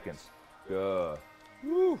 30 seconds. Good.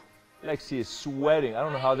 Woo. Lexi is sweating. I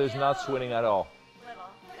don't know how there's not sweating at all.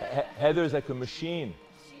 Heather is like a machine.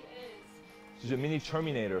 She is. She's a mini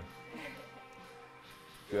Terminator.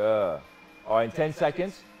 Good. All right, in 10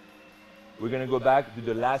 seconds, we're going to go back to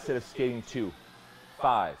the last set of skating 2.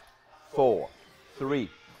 5, 4, 3,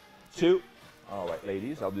 2. All right,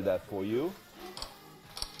 ladies, I'll do that for you.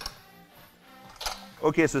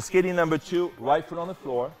 Okay, so skating number 2, right foot on the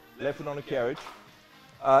floor, left foot on the carriage.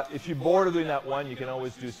 If you're bored of doing that one, you can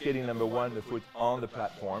always do skating number 1, the foot on the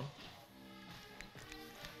platform.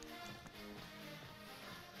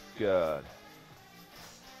 Good.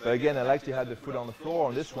 But again, I like to have the foot on the floor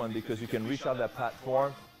on this one because you can reach out that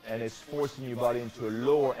platform and it's forcing your body into a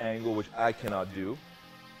lower angle, which I cannot do.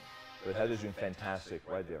 But Heather's doing fantastic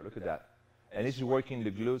right there. Look at that. And this is working the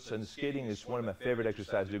glutes, and skating is one of my favorite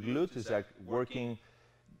exercises. The glutes is like working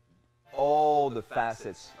all the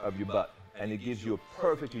facets of your butt, and it gives you a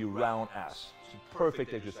perfectly round ass. It's a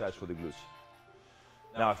perfect exercise for the glutes.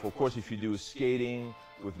 Now, of course, if you do skating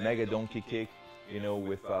with mega donkey kick, you know,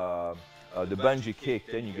 with the bungee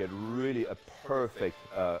kick, then you get really a perfect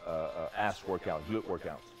ass workout, glute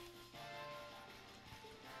workout.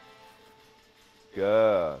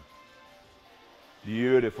 Good.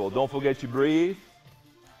 Beautiful. Don't forget to breathe.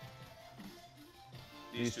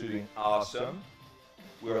 These two are doing awesome.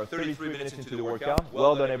 We're 33 minutes into the workout.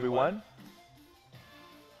 Well done, everyone.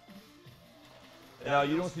 Now,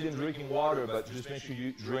 you don't see them drinking water, but just make sure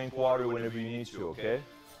you drink water whenever you need to, okay?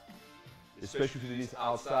 Especially if you do this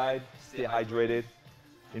outside, stay hydrated.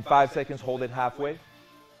 In 5 seconds, hold it halfway.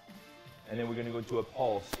 and then we're going to go into a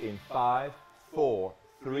pulse in 5, 4,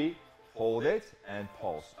 3. Hold it and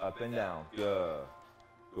pulse up and down. Good.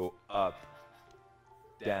 Go up,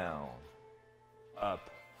 down, up,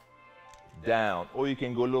 down. Or you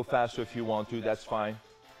can go a little faster if you want to, that's fine.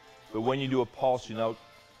 But when you do a pulse, you're not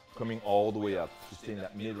coming all the way up. Just in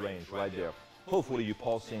that mid-range right there. Hopefully you're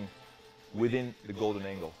pulsing within the golden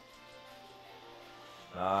angle.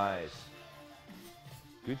 Nice.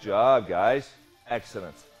 Good job, guys.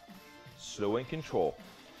 Excellent. Slow and control.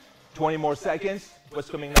 20 more seconds. What's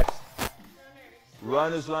coming next?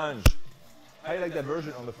 Runner's lunge. How do you like that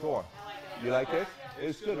version on the floor? You like it?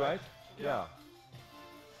 It's good, right? Yeah.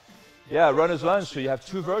 Yeah, runner's lunge. So you have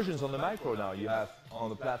two versions on the micro now. You have on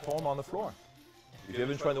the platform, on the floor. If you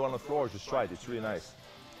haven't tried the one on the floor, just try it. It's really nice.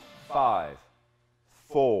 5,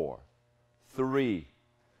 4, 3,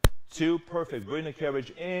 2. Perfect. Bring the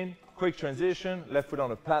carriage in. Quick transition. Left foot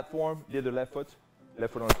on the platform. The other left foot.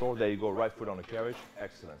 Left foot on the floor. There you go. Right foot on the carriage.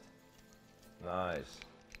 Excellent. Nice.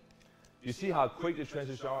 You see how quick the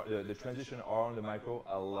transition are on the micro?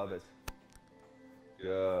 I love it.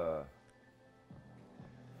 Good.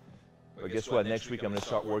 But guess what? Next week I'm going to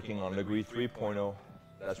start working on Lagree 3.0.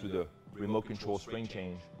 That's with the remote control spring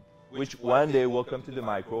change, which one day will come to the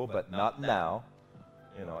micro, but not now.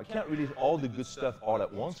 You know, I can't release all the good stuff all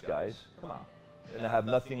at once, guys. Come on. And I have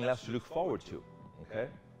nothing left to look forward to. Okay?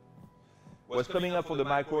 What's coming up for the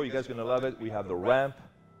micro? You guys are going to love it. We have the ramp.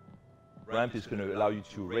 Ramp is going to allow you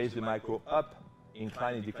to raise the micro up,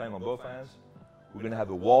 incline and decline on both hands. We're going to have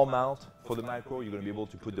a wall mount for the micro. You're going to be able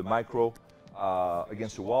to put the micro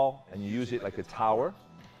against the wall, and you use it like a tower.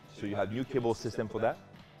 So you have new cable system for that.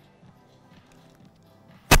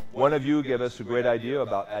 One of you gave us a great idea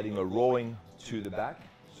about adding a rolling to the back.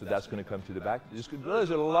 So that's going to come to the back. There's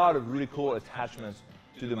a lot of really cool attachments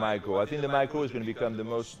to the micro. I think the micro is going to become the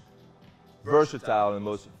most versatile and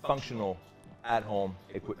most functional at-home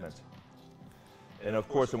equipment. And of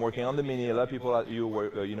course, I'm working on the Mini. A lot of people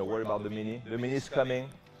worry about the Mini. The Mini is coming.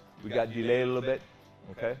 We got delayed a little bit,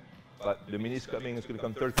 okay? But the Mini is coming. It's going to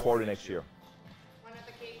come third quarter next year. When are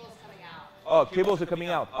the cables coming out? Oh, cables are coming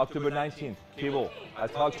out October 19th. Cable. I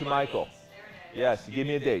talked to Michael. Yes, give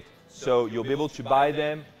me a date. So you'll be able to buy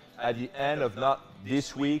them at the end of not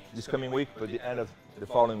this week, this coming week, but the end of the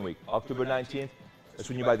following week. October 19th. That's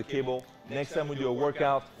when you buy the cable. Next time we do a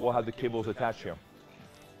workout, we'll have the cables attached here.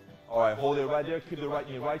 All right, hold it right there. Keep the right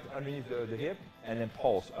knee right underneath the hip, and then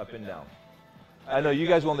pulse up and down. I know you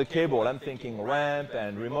guys want the cable. I'm thinking ramp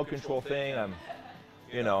and remote control thing.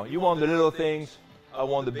 You want the little things. I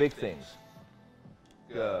want the big things.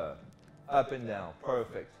 Good. Up and down.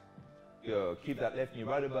 Perfect. Good. Keep that left knee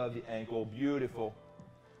right above the ankle. Beautiful.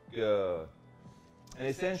 Good. And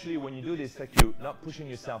essentially, when you do this, it's like you're not pushing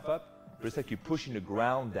yourself up, but it's like you're pushing the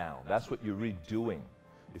ground down. That's what you're really doing.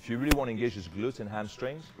 If you really want to engage those glutes and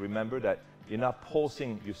hamstrings, remember that you're not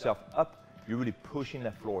pulsing yourself up, you're really pushing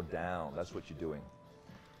that floor down. That's what you're doing.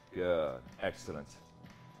 Good. Excellent.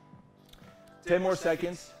 10 more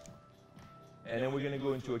seconds, and then we're going to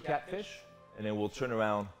go into a catfish, and then we'll turn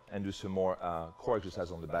around and do some more core exercise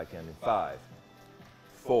on the back end in 5,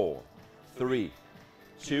 4, 3,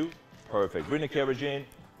 2. Perfect. Bring the carriage in.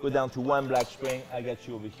 Go down to one black spring. I got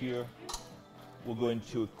you over here. We'll go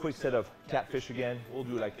into a quick set of catfish again. We'll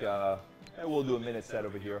do we'll do a minute set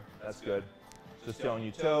over here. That's good. So stay on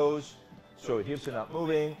your toes. So your hips are not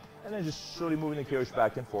moving. And then just slowly moving the carriage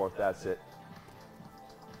back and forth. That's it.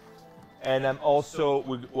 And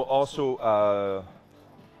we'll also,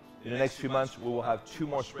 in the next few months, we will have 2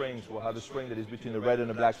 more springs. We'll have a spring that is between the red and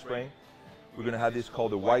the black spring. We're going to have this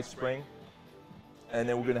called the white spring. And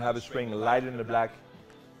then we're going to have a spring lighter than the black.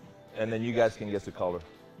 And then you guys can guess the color.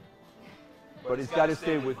 But it's got to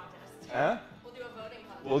stay with, huh? We'll do a voting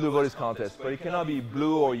contest. We'll do a voting contest, but it cannot be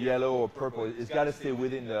blue or yellow or purple. It's got to stay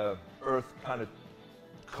within the earth kind of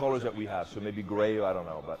colors that we have. So maybe gray, or I don't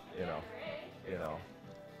know, but you know.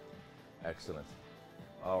 Excellent.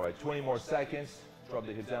 All right, 20 more seconds. Drop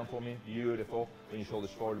the hips down for me. Beautiful. Bring your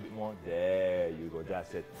shoulders forward a bit more. There you go.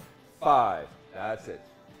 That's it. 5. That's it.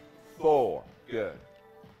 4. Good.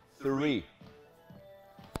 3.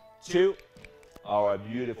 2. All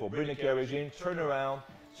right, beautiful. Bring the carriage in, turn around.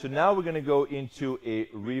 So now we're going to go into a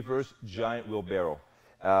reverse giant wheelbarrow.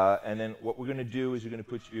 And then what we're going to do is you're going to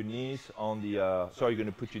put your knees on the, you're going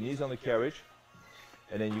to put your knees on the carriage.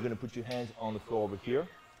 And then you're going to put your hands on the floor over here.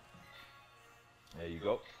 There you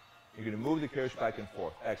go. You're going to move the carriage back and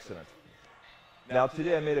forth. Excellent. Now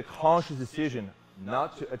today I made a conscious decision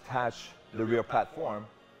not to attach the rear platform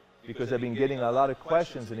because I've been getting a lot of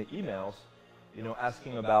questions in the emails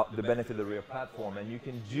asking about the benefit of the rear platform. And you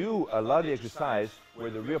can do a lot of the exercise where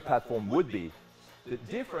the rear platform would be The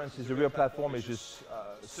difference is the real platform is just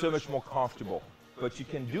so much more comfortable. But you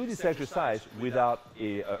can do this exercise without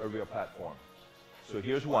a real platform. So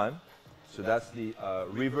here's one. So that's the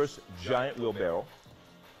reverse giant wheelbarrow.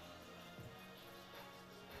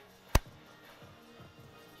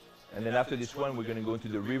 And then after this one, we're going to go into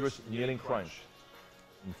the reverse kneeling crunch.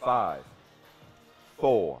 In 5,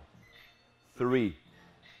 4, 3,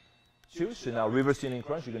 2. So now reverse kneeling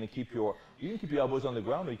crunch. You're going to keep your elbows on the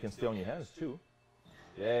ground, or you can stay on your hands too.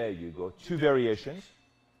 There you go. 2 variations,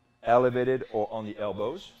 elevated or on the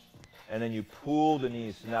elbows, and then you pull the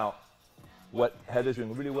knees. Now, what Heather's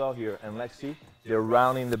doing really well here, and Lexi, they're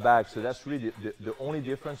rounding the back. So that's really the only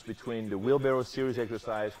difference between the wheelbarrow series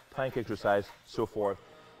exercise, plank exercise, so forth,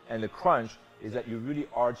 and the crunch is that you're really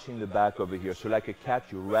arching the back over here. So like a cat,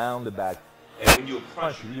 you round the back. And when you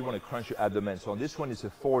crunch, you really want to crunch your abdomen. So on this one, it's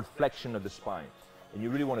a forward flexion of the spine. And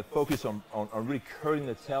you really want to focus on really curling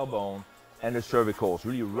the tailbone and the cervicals,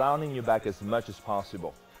 really rounding your back as much as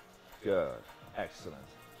possible. Good. Excellent.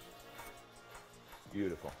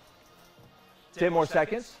 Beautiful. 10 more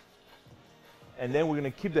seconds. And then we're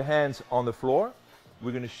going to keep the hands on the floor.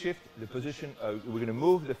 We're going to shift the position. We're going to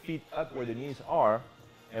move the feet up where the knees are.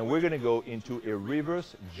 And we're going to go into a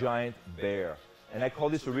reverse giant bear. And I call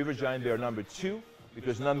this a reverse giant bear number 2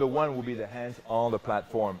 because number 1 will be the hands on the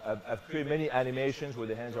platform. I've created many animations where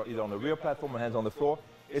the hands are either on the real platform or hands on the floor.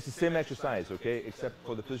 It's the same exercise, okay, except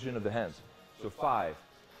for the position of the hands. So 5,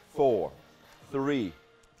 4, 3,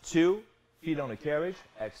 2, feet on the carriage.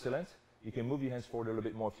 Excellent. You can move your hands forward a little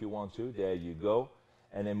bit more if you want to. There you go.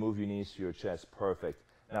 And then move your knees to your chest. Perfect.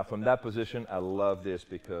 Now from that position, I love this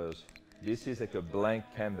because this is like a blank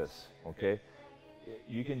canvas, okay?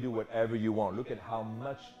 You can do whatever you want. Look at how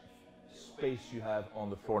much space you have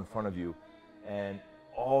on the floor in front of you. And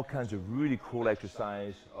all kinds of really cool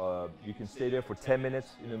exercise. You can stay there for 10 minutes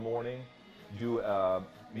in the morning, do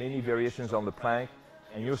many variations on the plank,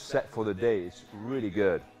 and you're set for the day. It's really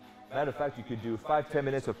good. Matter of fact, you could do 5-10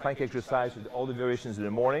 minutes of plank exercise with all the variations in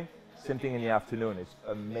the morning, same thing in the afternoon. It's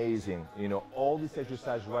amazing. You know, all these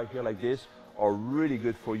exercises right here like this are really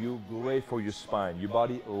good for you, great for your spine. Your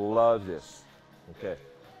body loves this. Okay.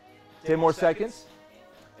 10 more seconds,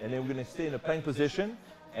 and then we're going to stay in a plank position,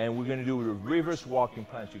 and we're going to do a reverse walking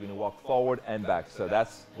plank. You're going to walk forward and back. So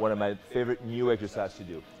that's one of my favorite new exercises to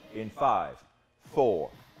do. In 5, 4,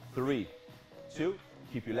 3, 2,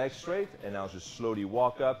 keep your legs straight, and now just slowly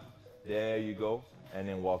walk up. There you go, and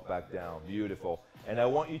then walk back down. Beautiful. And I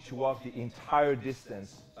want you to walk the entire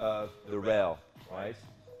distance of the rail, right?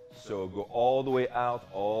 So go all the way out,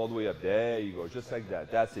 all the way up. There you go, just like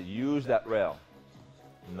that. That's it. Use that rail.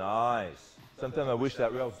 Nice. Sometimes I wish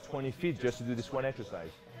that rail was 20 feet just to do this one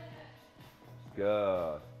exercise.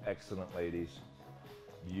 Good. Excellent, ladies.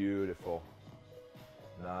 Beautiful.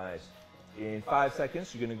 Nice. In 5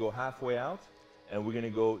 seconds, you're going to go halfway out, and we're going to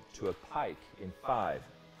go to a pike in 5,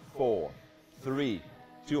 4, 3,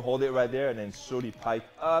 2. Hold it right there, and then slowly pike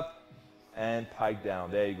up and pike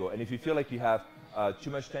down. There you go. And if you feel like you have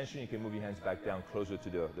too much tension, you can move your hands back down closer to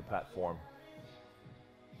the platform.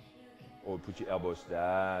 Or put your elbows.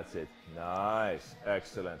 That's it. Nice.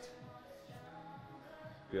 Excellent.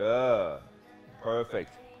 Good.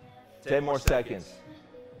 Perfect. 10 more seconds.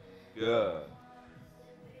 Good.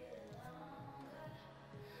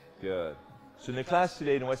 Good. So in the class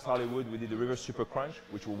today in West Hollywood, we did the reverse super crunch,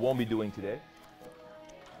 which we won't be doing today.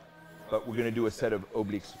 But we're going to do a set of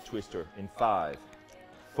obliques twister in 5,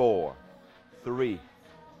 4, 3,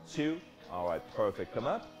 2. All right, perfect. Come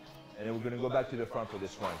up. And then we're going to go back to the front for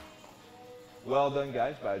this one. Well done,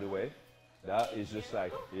 guys, by the way. That is just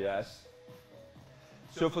like, yes.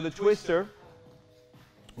 So for the twister,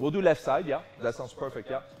 we'll do left side, yeah. That sounds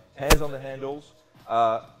perfect, yeah. Hands on the handles.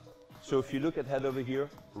 So if you look at head over here,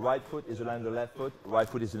 right foot is aligned with the left foot, right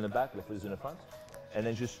foot is in the back, left foot is in the front. And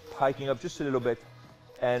then just piking up just a little bit.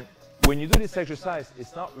 And when you do this exercise,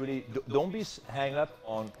 it's not really, don't be hang up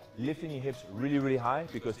on lifting your hips really, really high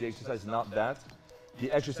because the exercise is not that.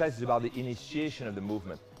 The exercise is about the initiation of the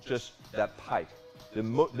movement, just that pike. The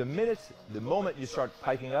moment you start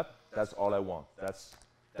piking up, that's all I want. That's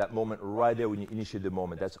that moment right there when you initiate the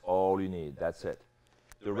moment. That's all you need. That's it.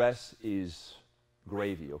 The rest is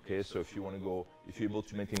gravy, okay? So if you want to go, if you're able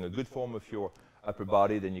to maintain a good form of your upper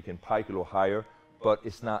body, then you can pike a little higher, but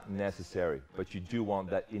it's not necessary. But you do want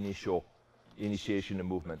that initial initiation of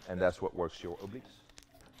movement, and that's what works your obliques.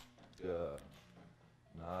 Good.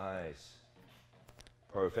 Nice.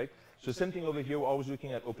 Perfect. So same thing over here. We're always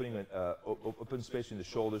looking at opening an open space in the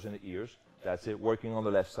shoulders and the ears. That's it. Working on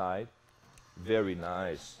the left side. Very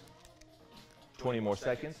nice. 20 more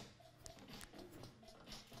seconds.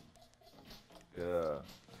 Good.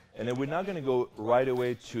 And then we're not going to go right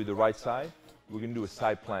away to the right side. We're going to do a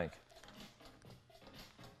side plank.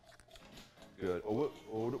 Good.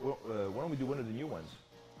 Why don't we do one of the new ones?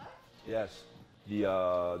 Yes,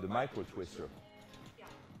 the micro twister.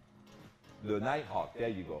 The Nighthawk. There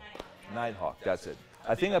you go. Nighthawk. That's it.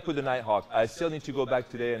 I think I put the Nighthawk. I still need to go back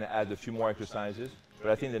today and add a few more exercises,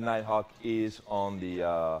 but I think the Nighthawk is on the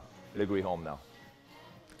Lagree home now.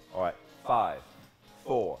 All right. 5,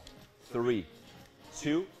 4, 3,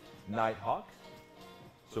 2. Nighthawk.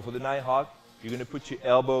 So for the Nighthawk, you're going to put your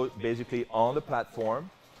elbow basically on the platform.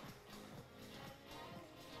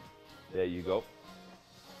 There you go.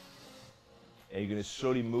 And you're going to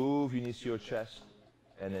slowly move your knees to your chest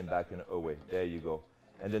and then back and away. There you go.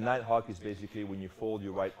 And the Nighthawk is basically when you fold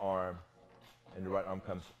your right arm and the right arm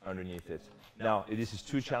comes underneath it. Now, if this is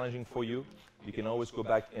too challenging for you, you can always go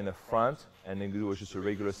back in the front and then do just a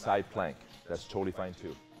regular side plank. That's totally fine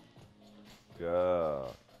too. Good.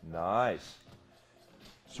 Nice.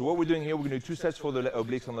 So what we're doing here, we're going to do 2 sets for the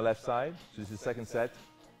obliques on the left side. So this is the second set.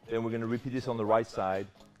 Then we're going to repeat this on the right side.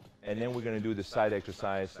 And then we're going to do the side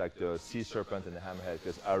exercise like the sea serpent and the hammerhead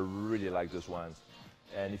because I really like those ones.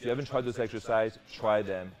 And if you haven't tried those exercises, try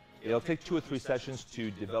them. It'll take 2 or 3 sessions to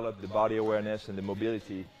develop the body awareness and the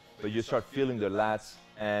mobility, but you start feeling the lats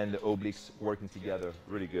and the obliques working together.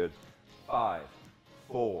 Really good. 5,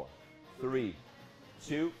 4, 3,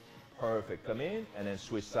 2. Perfect. Come in and then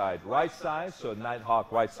switch side. Right side, so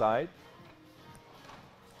Nighthawk right side.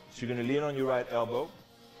 So you're going to lean on your right elbow.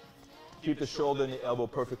 Keep the shoulder and the elbow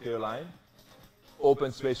perfectly aligned.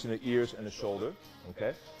 Open space in the ears and the shoulder.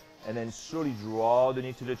 Okay? And then slowly draw the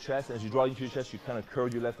knee to the chest. As you draw into the chest, you kind of curl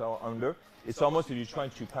your left arm under. It's almost if you're trying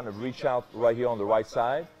to kind of reach out right here on the right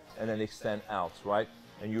side and then extend out, right?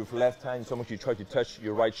 And your left hand, it's almost you try to touch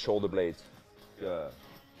your right shoulder blades. Good.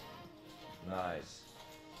 Nice.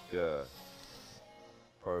 Good.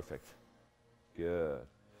 Perfect. Good.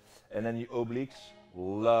 And then the obliques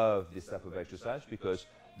love this type of exercise because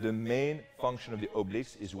the main function of the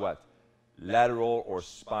obliques is what? Lateral or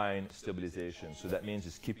spine stabilization. So that means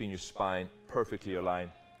it's keeping your spine perfectly aligned,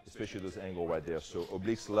 especially those angles right there. So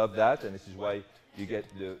obliques love that, and this is why you get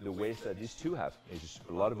the waist that these two have. It's just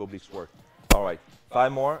a lot of obliques work. All right,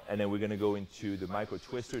 5 more, and then we're going to go into the micro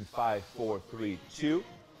twister in 5, 4, 3, 2.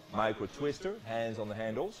 Micro twister, hands on the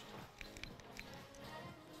handles.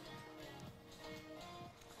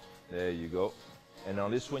 There you go. And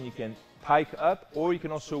on this one, you can pike up, or you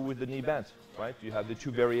can also with the knee bent, right? You have the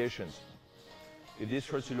 2 variations. If this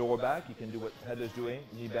hurts your lower back, you can do what Heather's doing,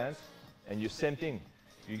 knee bent, and you're same thing.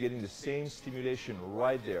 You're getting the same stimulation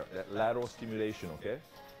right there, that lateral stimulation, okay?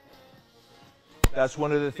 That's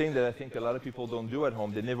one of the things that I think a lot of people don't do at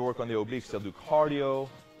home. They never work on the obliques. They'll do cardio,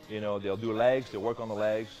 you know, they'll do legs, they'll work on the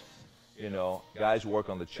legs, you know, guys work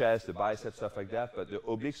on the chest, the biceps, stuff like that, but the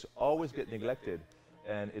obliques always get neglected.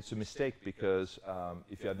 And it's a mistake because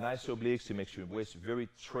if you have nice obliques, it makes your waist very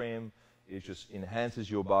trim. It just enhances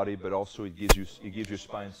your body, but also it gives your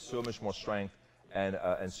spine so much more strength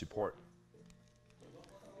and support.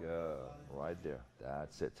 Good, right there.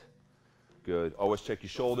 That's it. Good. Always check your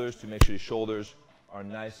shoulders to make sure your shoulders are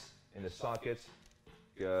nice in the sockets.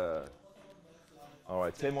 Good. All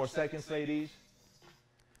right, 10 more seconds, ladies.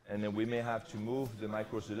 And then we may have to move the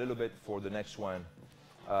micros a little bit for the next one.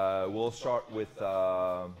 We'll start with,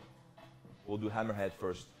 we'll do hammerhead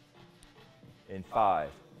first. In 5,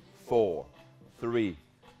 4, 3,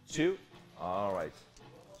 2. All right.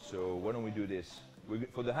 So why don't we do this?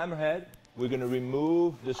 For the hammerhead, we're going to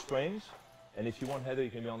remove the springs. And if you want, Heather, you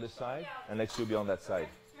can be on this side. And Lex will be on that side.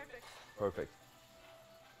 Perfect. Perfect.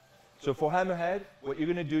 So for hammerhead, what you're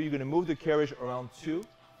going to do, you're going to move the carriage around 2.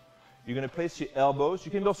 You're going to place your elbows.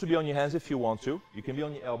 You can also be on your hands if you want to. You can be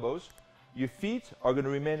on your elbows. Your feet are going to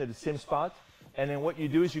remain at the same spot. And then what you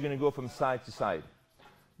do is you're going to go from side to side.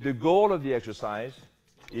 The goal of the exercise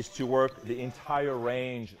is to work the entire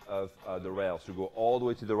range of the rails. So go all the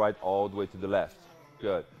way to the right, all the way to the left.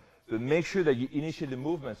 Good. But make sure that you initiate the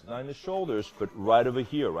movements, not in the shoulders, but right over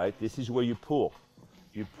here, right? This is where you pull.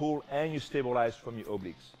 You pull and you stabilize from your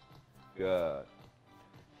obliques. Good.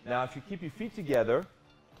 Now, if you keep your feet together,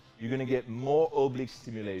 you're going to get more oblique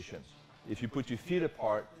stimulations. If you put your feet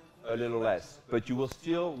apart, a little less. But you will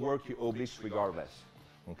still work your obliques regardless.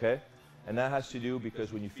 Okay? And that has to do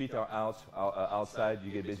because when your feet are outside,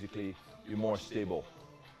 you get basically, you're more stable.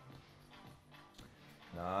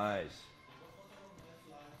 Nice.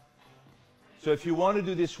 So if you want to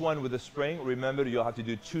do this one with a spring, remember you'll have to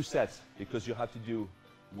do 2 sets because you have to do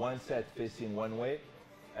 1 set facing one way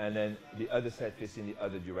and then the other set facing the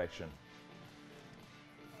other direction.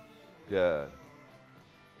 Good.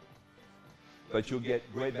 But you'll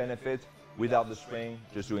get great benefit without the spring,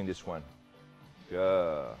 just doing this one.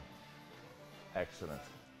 Good. Excellent.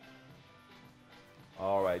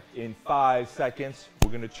 All right, in 5 seconds, we're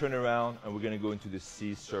going to turn around and we're going to go into the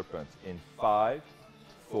sea serpent. In 5,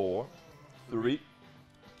 4, 3,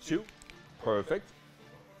 2, perfect.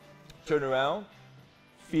 Turn around,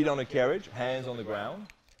 feet on the carriage, hands on the ground.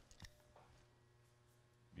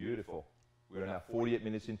 Beautiful. We're going to have 48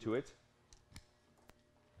 minutes into it.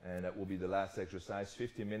 And that will be the last exercise,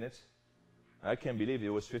 50 minutes. I can't believe it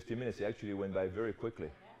was 50 minutes. It actually went by very quickly,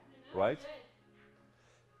 right?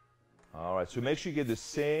 All right, so make sure you get the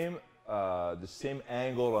same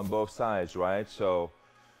angle on both sides, right? So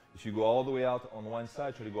if you go all the way out on one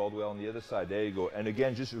side, try to go all the way on the other side. There you go. And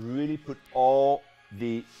again, just really put all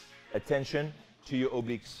the attention to your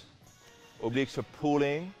obliques. Obliques are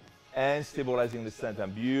pulling and stabilizing the center.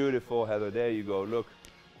 Beautiful, Heather. There you go. Look,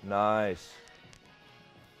 nice.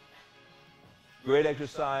 Great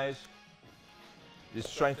exercise. Just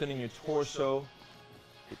strengthening your torso.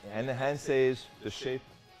 And enhances the shape,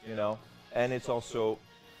 you know. And it's also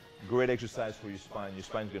great exercise for your spine. Your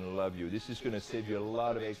spine's going to love you. This is going to save you a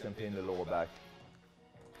lot of aches and pain in the lower back.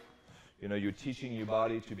 You know, you're teaching your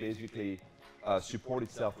body to basically support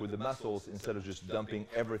itself with the muscles instead of just dumping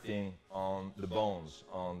everything on the bones,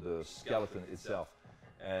 on the skeleton itself.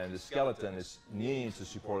 And the skeleton needs the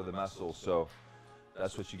support of the muscles, so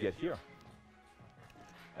that's what you get here.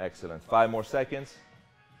 Excellent. 5 more seconds,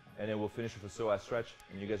 and then we'll finish with a psoas stretch.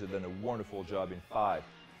 And you guys have done a wonderful job in 5,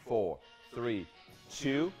 4, 3,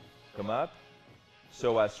 2. Come up.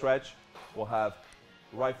 Psoas stretch. We'll have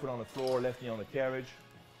right foot on the floor, left knee on the carriage.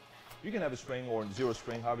 You can have a spring or zero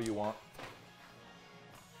spring, however you want.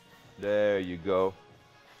 There you go.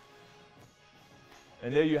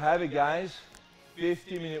 And there you have it, guys.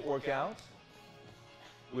 50-minute workout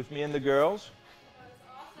with me and the girls.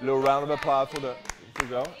 A little round of applause for the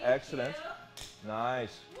go. Excellent.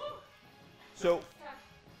 Nice. So,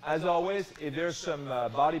 as always, if there's some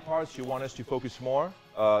body parts you want us to focus more,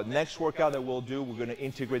 next workout that we'll do, we're going to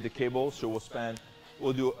integrate the cable. So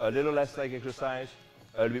we'll do a little less leg exercise,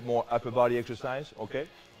 a little bit more upper body exercise, okay?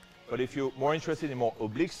 But if you're more interested in more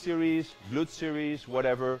oblique series, glute series,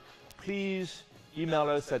 whatever, please email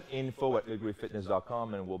us at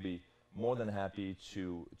info@lagreefitness.com and we'll be more than happy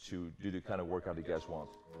to do the kind of workout you guys want.